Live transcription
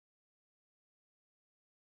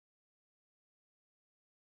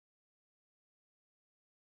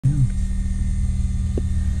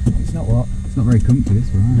Not what? It's not very comfy, this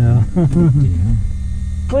one. No. Yeah.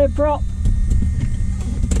 Clear prop.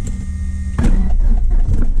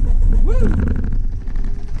 Woo!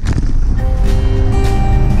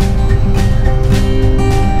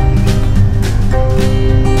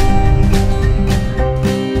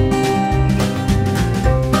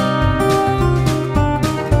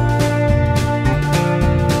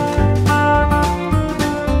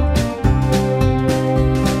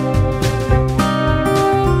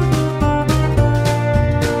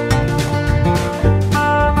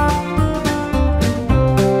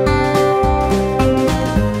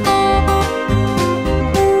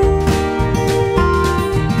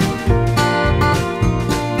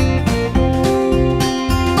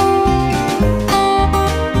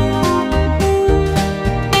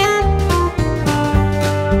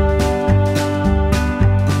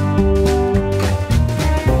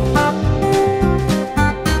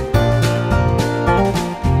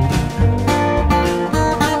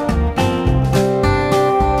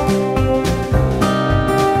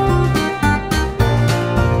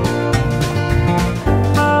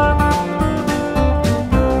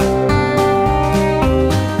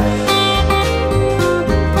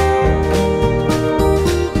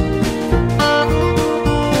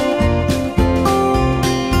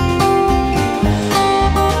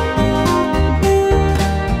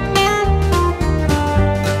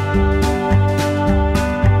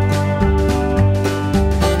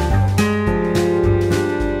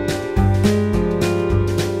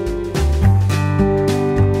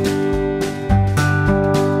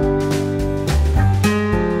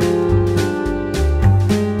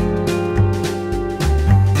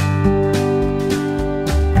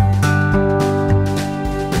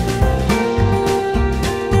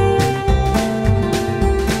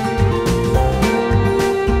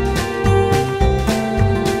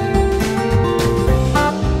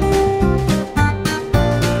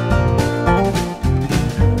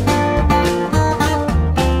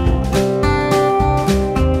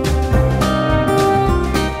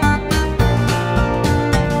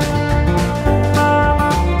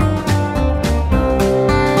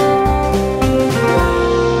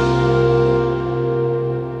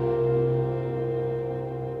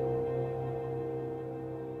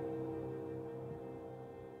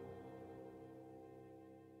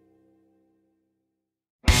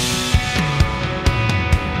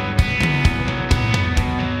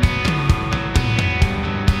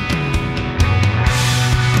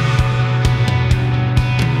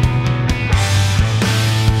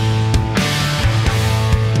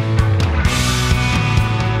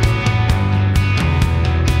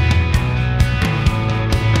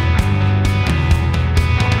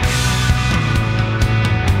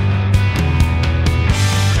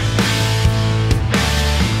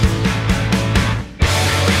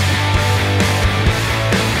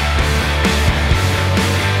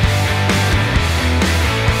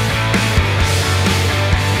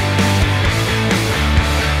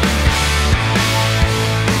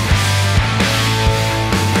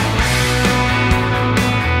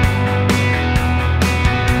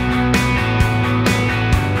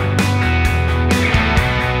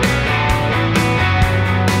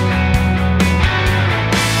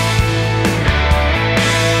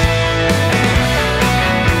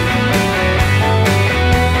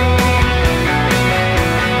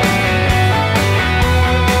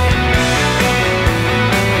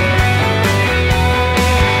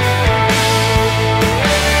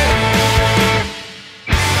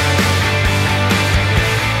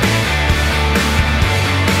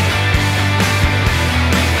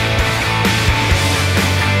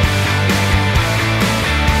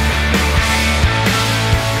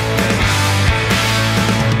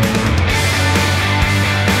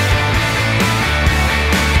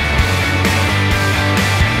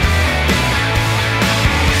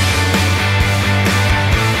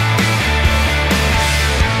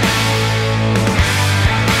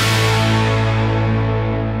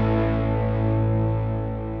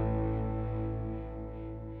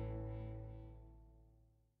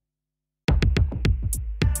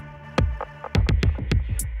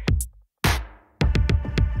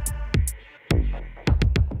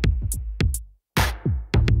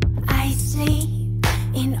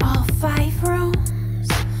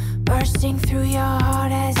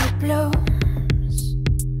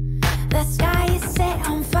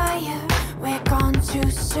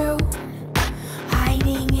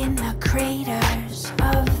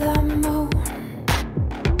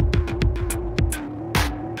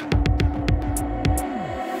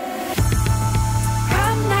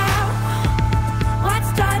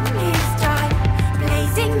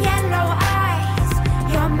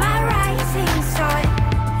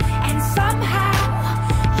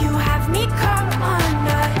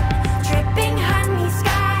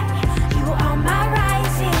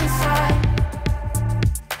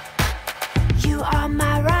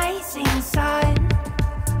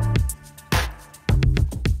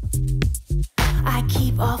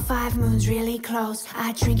 ghost.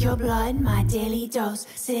 I drink your blood, my daily dose.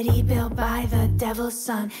 City built by the devil's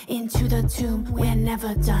son. Into the tomb, we're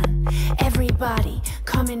never done. Everybody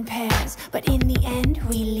come in pairs, but in the end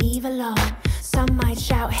we leave alone. Some might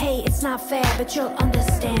shout, hey, it's not fair, but you'll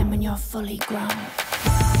understand when you're fully grown.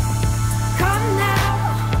 Come now,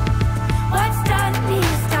 what's done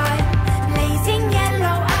is done. Blazing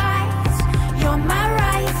yellow eyes, you're my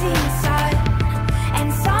rising sun. And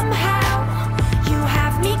somehow, you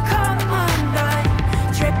have me come undone.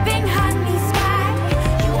 Dripping honey sky,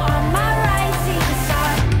 you are my rising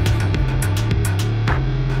sun.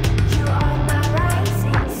 You are my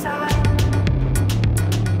rising sun.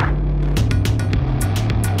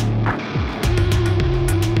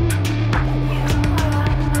 You are my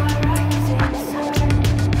rising sun.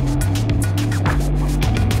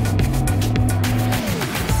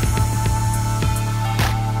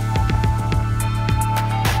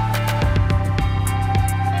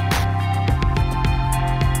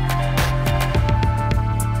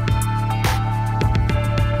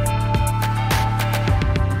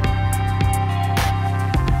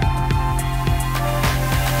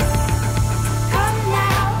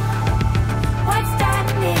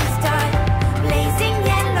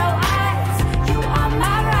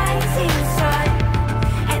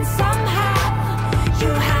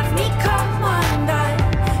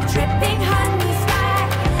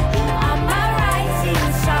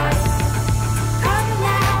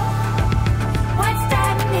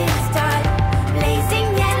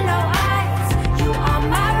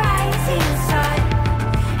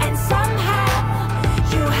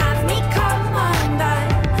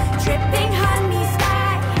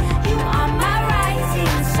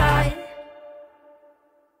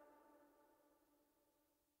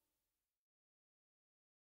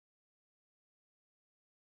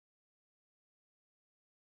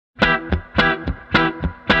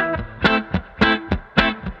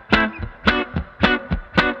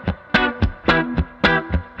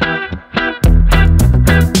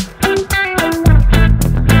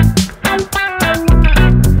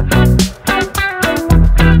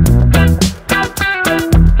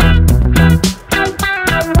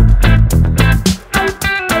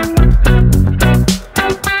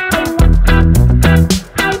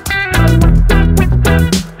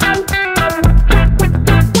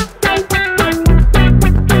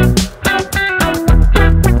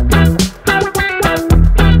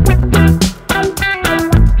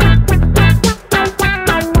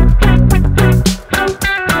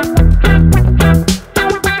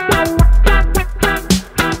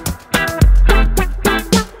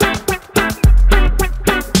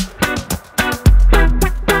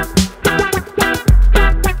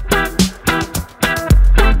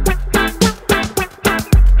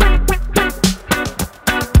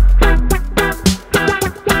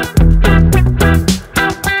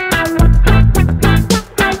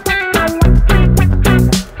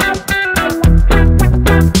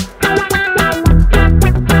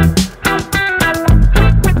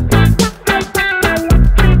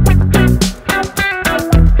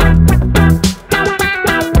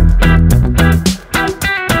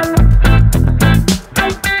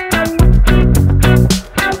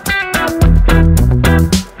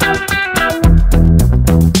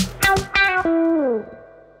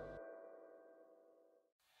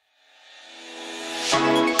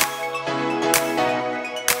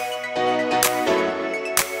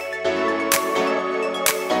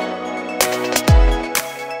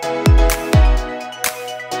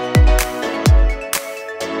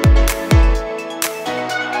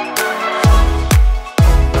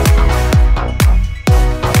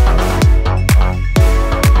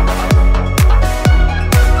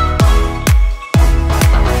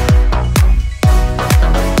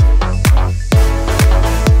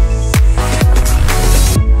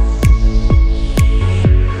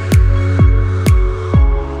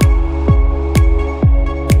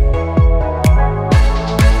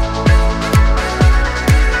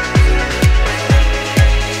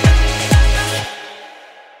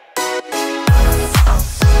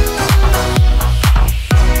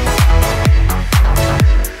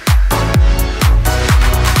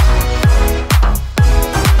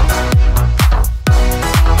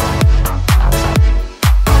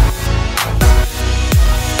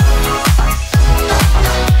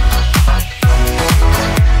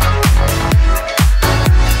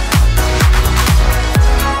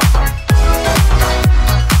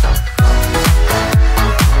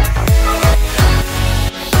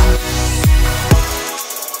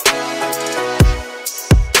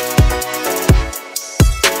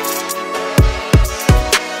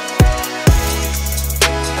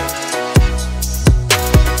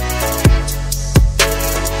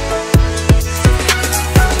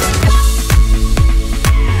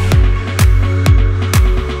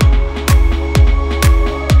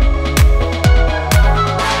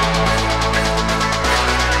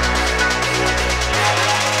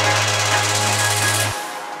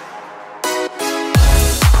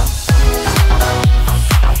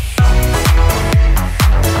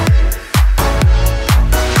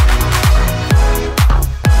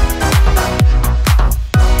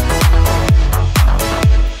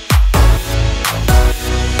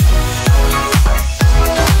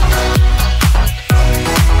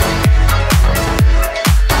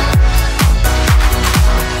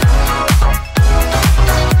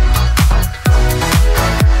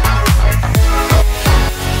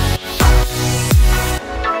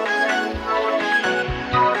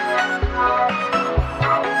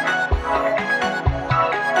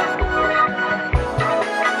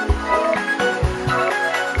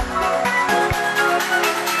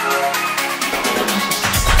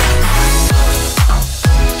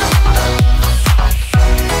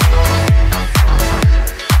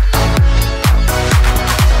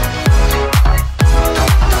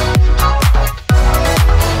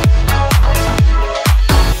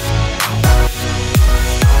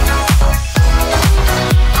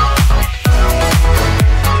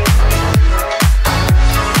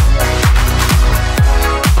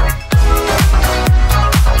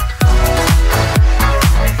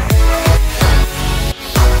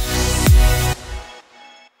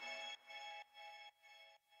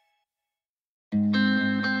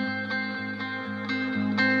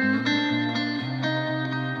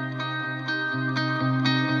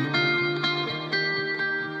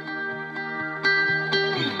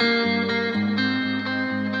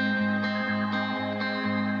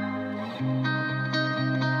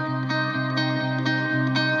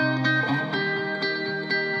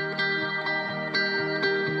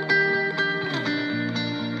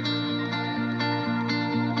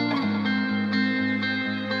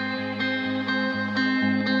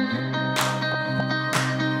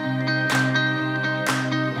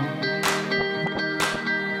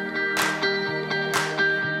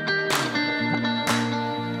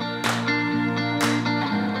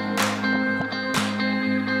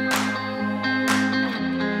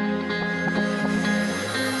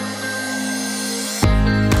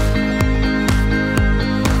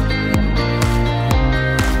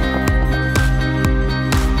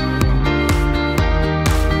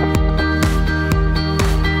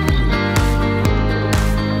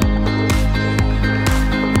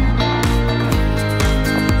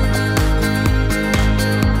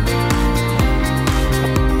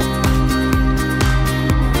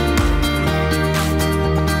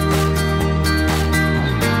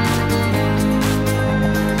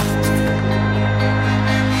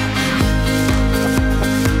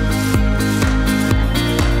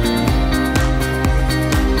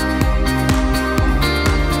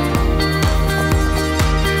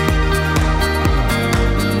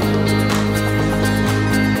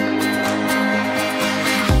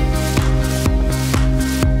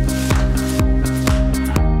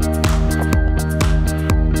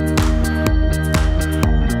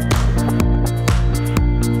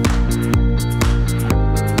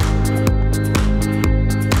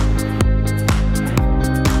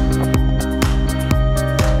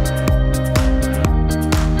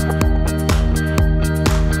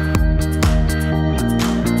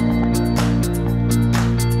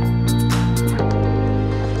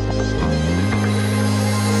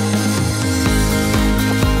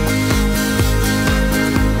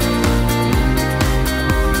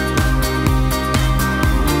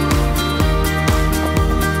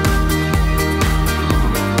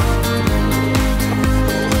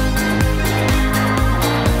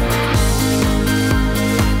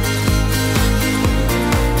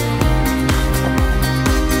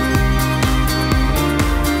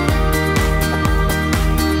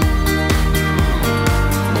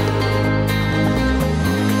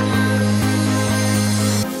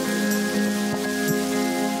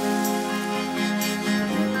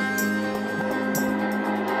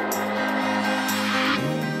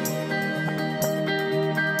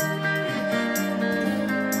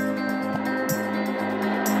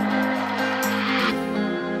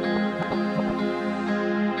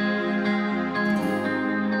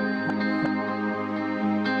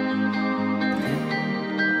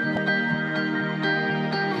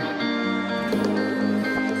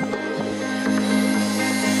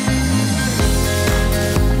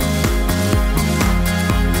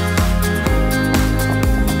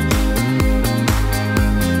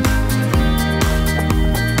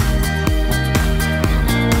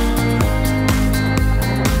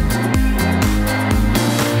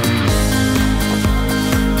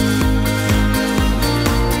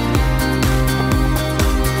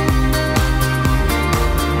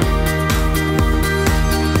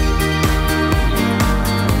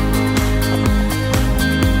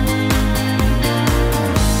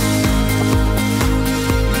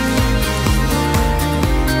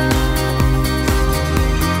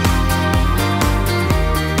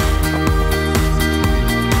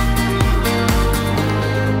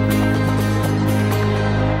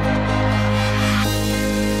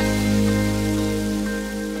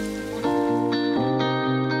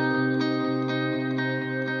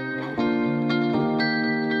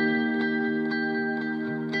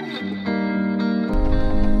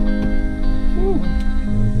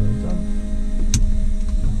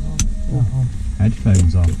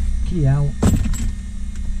 Headphones off. Key out.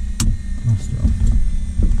 Master off.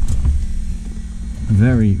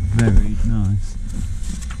 Very, very nice.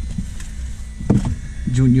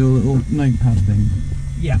 Do you want your little notepad thing?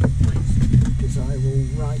 Yeah, please. Because I will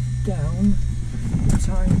write down the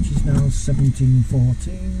time, which is now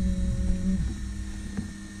 17:14.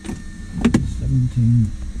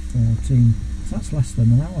 17:14. So that's less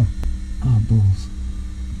than an hour. Oh, balls.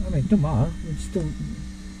 I mean, it doesn't matter. It's still.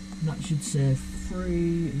 That should say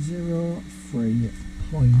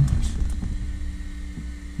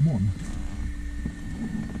 3:03.1.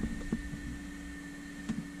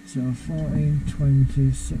 So 14,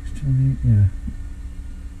 20, 6, 20,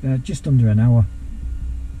 yeah. Just under an hour.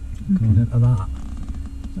 According to that.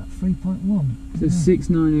 Is that 3.1? So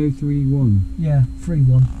 69031. Yeah,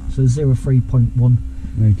 3.1. So 03.1.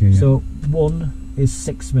 Okay. Yeah. So 1 is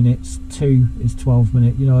 6 minutes, 2 is 12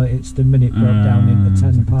 minutes. You know, it's the minute broke down into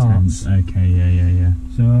 10 parts. Okay, yeah.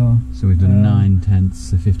 So we've done 9/10,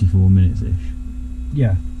 so 54 minutes ish.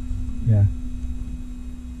 Yeah.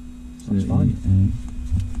 That's fine.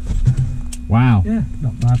 Wow. Yeah,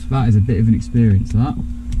 not bad. That is a bit of an experience, that.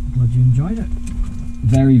 Glad you enjoyed it.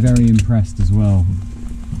 Very, very impressed as well.